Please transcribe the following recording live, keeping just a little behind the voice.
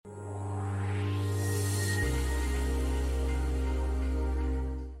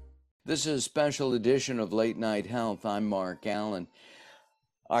This is a special edition of Late Night Health. I'm Mark Alyn.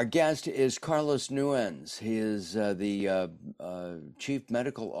 Our guest is Carlos Nunez. He is the Chief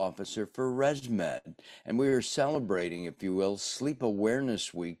Medical Officer for ResMed, and we are celebrating, if you will, Sleep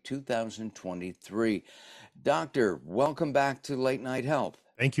Awareness Week 2023. Doctor, welcome back to Late Night Health.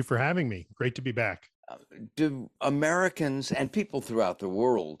 Thank you for having me. Great to be back. Do Americans and people throughout the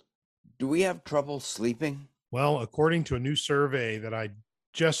world, do we have trouble sleeping? Well, according to a new survey that I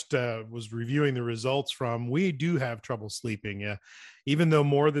just was reviewing the results from, we do have trouble sleeping. Even though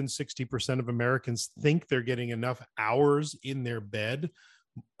more than 60% of Americans think they're getting enough hours in their bed,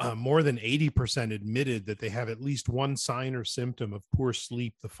 more than 80% admitted that they have at least one sign or symptom of poor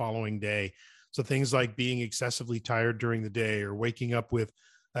sleep the following day. So things like being excessively tired during the day, or waking up with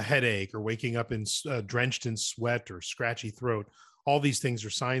a headache, or waking up drenched in sweat or scratchy throat. All these things are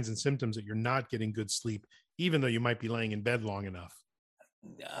signs and symptoms that you're not getting good sleep, even though you might be laying in bed long enough.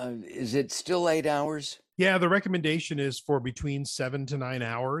 Is it still 8 hours? Yeah, the recommendation is for between 7 to 9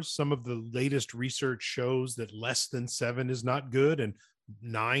 hours. Some of the latest research shows that less than 7 is not good, and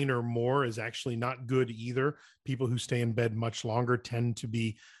 9 or more is actually not good either. People who stay in bed much longer tend to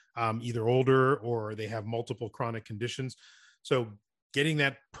be either older or they have multiple chronic conditions. So getting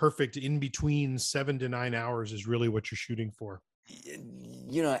that perfect in between 7 to 9 hours is really what you're shooting for.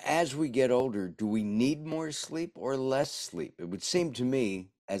 You know, as we get older, do we need more sleep or less sleep? It would seem to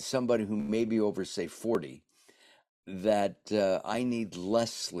me, as somebody who may be over, say, 40, that I need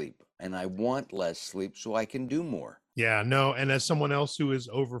less sleep and I want less sleep so I can do more. Yeah, no. And as someone else who is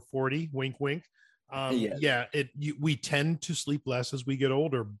over 40, wink, wink, Yes. yeah, we tend to sleep less as we get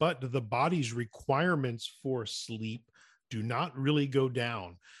older, but the body's requirements for sleep do not really go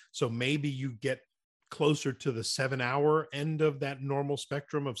down. So maybe you get closer to the 7 hour end of that normal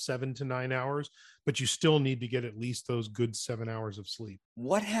spectrum of 7 to 9 hours, but you still need to get at least those good 7 hours of sleep.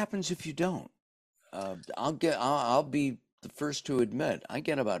 What happens if you don't? I'll be the first to admit I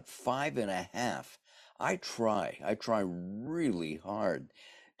get about 5.5. I try really hard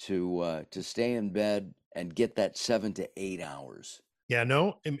to stay in bed and get that 7 to 8 hours. Yeah,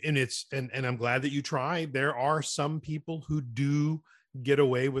 no, and I'm glad that you tried. There are some people who do get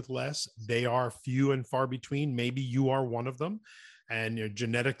away with less. They are few and far between. Maybe you are one of them, and you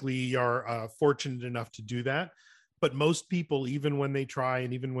genetically are fortunate enough to do that. But most people, even when they try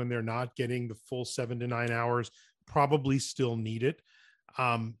and even when they're not getting the full 7 to 9 hours, probably still need it.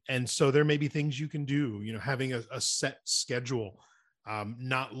 And so there may be things you can do, having a set schedule,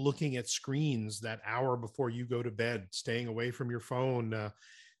 not looking at screens that hour before you go to bed, staying away from your phone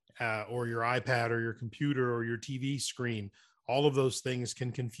or your iPad or your computer or your TV screen. All of those things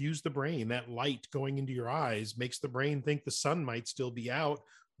can confuse the brain. That light going into your eyes makes the brain think the sun might still be out.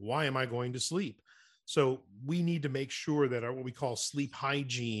 Why am I going to sleep? So we need to make sure that what we call sleep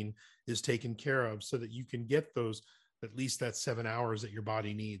hygiene is taken care of so that you can get those, at least that 7 hours that your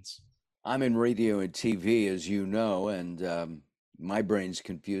body needs. I'm in radio and TV, as you know, and my brain's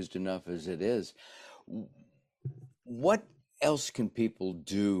confused enough as it is. What else can people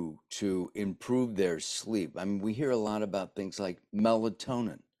do to improve their sleep? I mean, we hear a lot about things like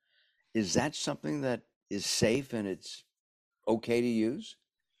melatonin. Is that something that is safe and it's okay to use?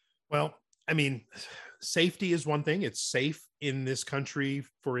 Well, I mean, safety is one thing. It's safe in this country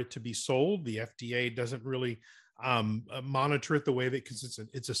for it to be sold. The FDA doesn't really monitor it the way that, because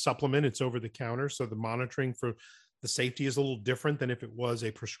it's a supplement, it's over the counter. So the monitoring for the safety is a little different than if it was a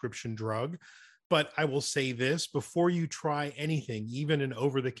prescription drug. But I will say this, before you try anything, even an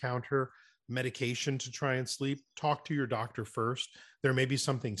over the counter medication to try and sleep, talk to your doctor first. There may be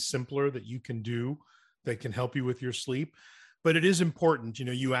something simpler that you can do that can help you with your sleep. But it is important.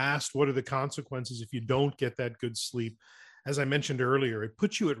 You asked what are the consequences if you don't get that good sleep. As I mentioned earlier, it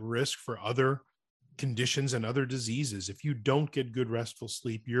puts you at risk for other conditions and other diseases. If you don't get good restful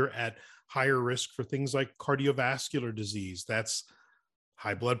sleep, you're at higher risk for things like cardiovascular disease. That's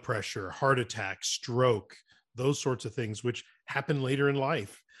high blood pressure, heart attack, stroke, those sorts of things, which happen later in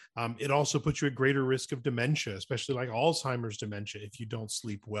life. It also puts you at greater risk of dementia, especially like Alzheimer's dementia, if you don't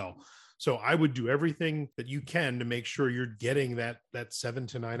sleep well. So I would do everything that you can to make sure you're getting that 7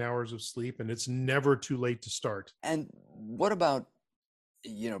 to 9 hours of sleep, and it's never too late to start. And what about,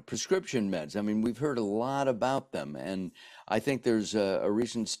 prescription meds? I mean, we've heard a lot about them, and I think there's a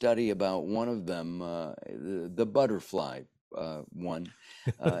recent study about one of them, the butterfly one,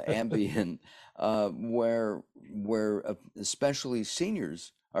 Ambien, where especially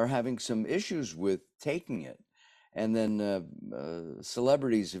seniors are having some issues with taking it, and then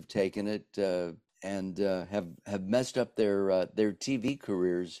celebrities have taken it and have messed up their TV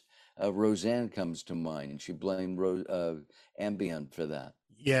careers. Roseanne comes to mind, and she blamed Ambien for that.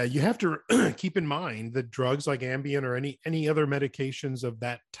 Yeah, you have to keep in mind that drugs like Ambien or any other medications of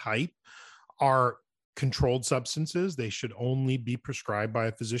that type are controlled substances. They should only be prescribed by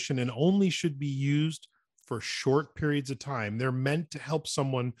a physician and only should be used for short periods of time. They're meant to help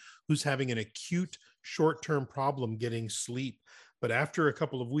someone who's having an acute short-term problem getting sleep. But after a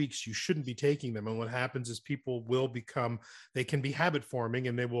couple of weeks, you shouldn't be taking them. And what happens is people will become, they can be habit forming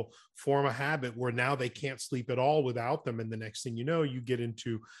and they will form a habit where now they can't sleep at all without them. And the next thing you know, you get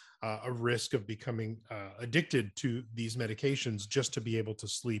into a risk of becoming addicted to these medications just to be able to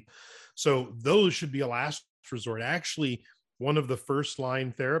sleep. So those should be a last resort. Actually, one of the first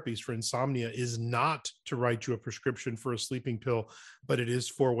line therapies for insomnia is not to write you a prescription for a sleeping pill, but it is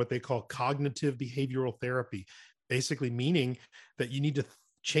for what they call cognitive behavioral therapy, basically meaning that you need to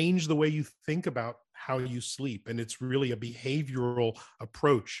change the way you think about how you sleep. And it's really a behavioral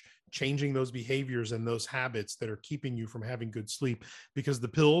approach, changing those behaviors and those habits that are keeping you from having good sleep, because the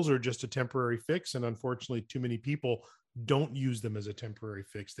pills are just a temporary fix. And unfortunately, too many people don't use them as a temporary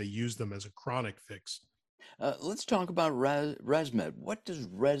fix. They use them as a chronic fix. Let's talk about ResMed. What does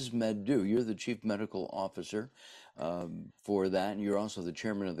ResMed do? You're the chief medical officer for that, and you're also the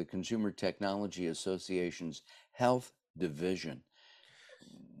chairman of the Consumer Technology Association's Health Division.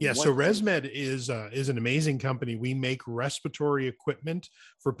 Yeah, so What does ResMed is an amazing company. We make respiratory equipment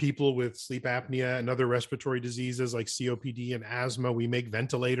for people with sleep apnea and other respiratory diseases like COPD and asthma. We make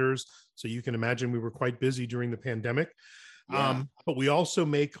ventilators, so you can imagine we were quite busy during the pandemic. yeah. But we also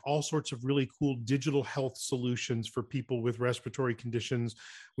make all sorts of really cool digital health solutions for people with respiratory conditions.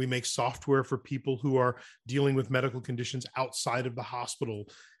 We make software for people who are dealing with medical conditions outside of the hospital,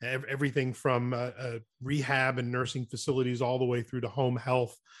 everything from rehab and nursing facilities all the way through to home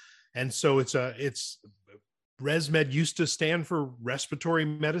health. And so it's ResMed used to stand for respiratory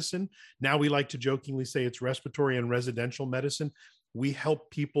medicine. Now we like to jokingly say it's respiratory and residential medicine. We help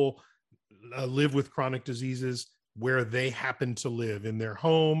people live with chronic diseases where they happen to live, in their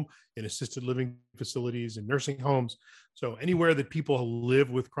home, in assisted living facilities, in nursing homes. So anywhere that people live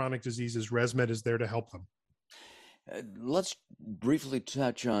with chronic diseases, ResMed is there to help them. Let's briefly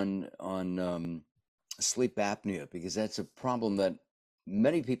touch on sleep apnea, because that's a problem that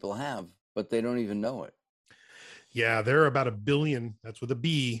many people have, but they don't even know it. Yeah, there are about a billion, that's with a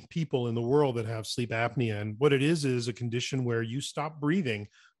B, people in the world that have sleep apnea. And what it is a condition where you stop breathing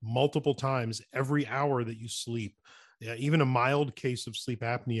multiple times every hour that you sleep. Yeah, even a mild case of sleep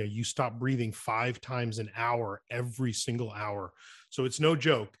apnea, you stop breathing 5 times an hour every single hour. So it's no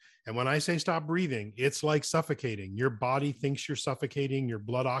joke. And when I say stop breathing, it's like suffocating. Your body thinks you're suffocating, your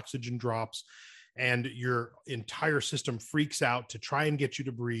blood oxygen drops, and your entire system freaks out to try and get you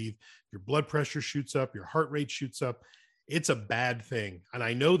to breathe. Your blood pressure shoots up, your heart rate shoots up. It's a bad thing. And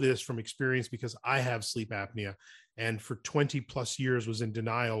I know this from experience because I have sleep apnea, and for 20 plus years was in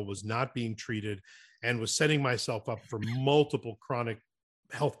denial, was not being treated, and was setting myself up for multiple chronic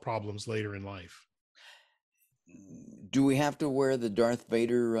health problems later in life. Do we have to wear the Darth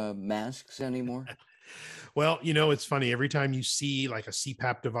Vader masks anymore? Well, it's funny. Every time you see like a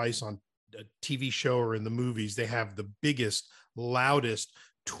CPAP device on a TV show or in the movies, they have the biggest, loudest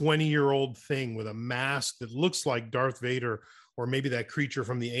 20-year-old thing with a mask that looks like Darth Vader, or maybe that creature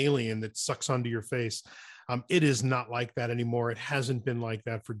from the Alien that sucks onto your face. It is not like that anymore. It hasn't been like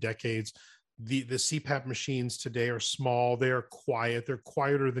that for decades. The CPAP machines today are small. They are quiet. They're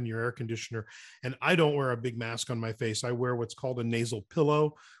quieter than your air conditioner. And I don't wear a big mask on my face. I wear what's called a nasal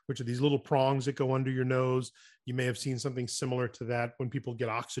pillow, which are these little prongs that go under your nose. You may have seen something similar to that when people get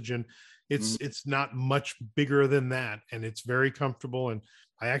oxygen. It's not much bigger than that, and it's very comfortable. And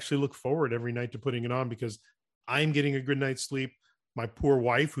I actually look forward every night to putting it on because I'm getting a good night's sleep. My poor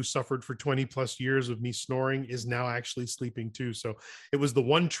wife, who suffered for 20 plus years of me snoring, is now actually sleeping too. So it was the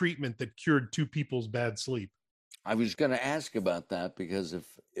one treatment that cured 2 people's bad sleep. I was going to ask about that, because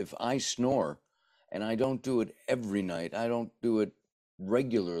if I snore, and I don't do it every night, I don't do it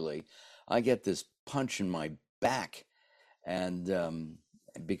regularly, I get this punch in my back, and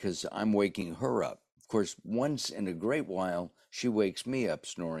because I'm waking her up. Of course, once in a great while, she wakes me up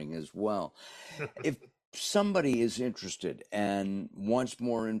snoring as well. If somebody is interested and wants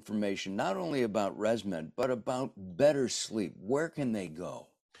more information, not only about ResMed, but about better sleep, where can they go?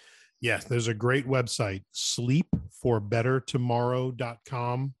 Yes, there's a great website,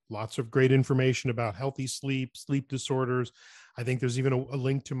 sleepforbettertomorrow.com. Lots of great information about healthy sleep, sleep disorders. I think there's even a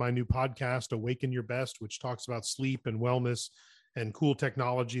link to my new podcast, Awaken Your Best, which talks about sleep and wellness and cool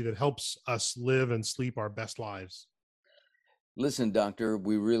technology that helps us live and sleep our best lives. Listen, doctor,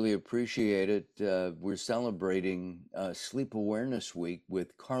 we really appreciate it. We're celebrating Sleep Awareness Week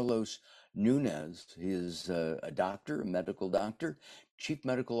with Carlos Nunez. He is a doctor, a medical doctor, chief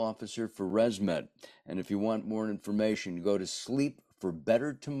medical officer for ResMed. And if you want more information, go to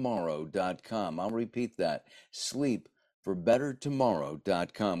sleepforbettertomorrow.com. I'll repeat that,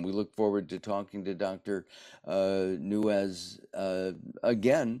 sleepforbettertomorrow.com. We look forward to talking to Dr. Nunez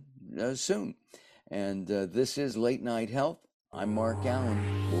again soon. And this is Late Night Health. I'm Mark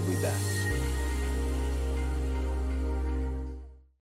Alyn. We'll be back.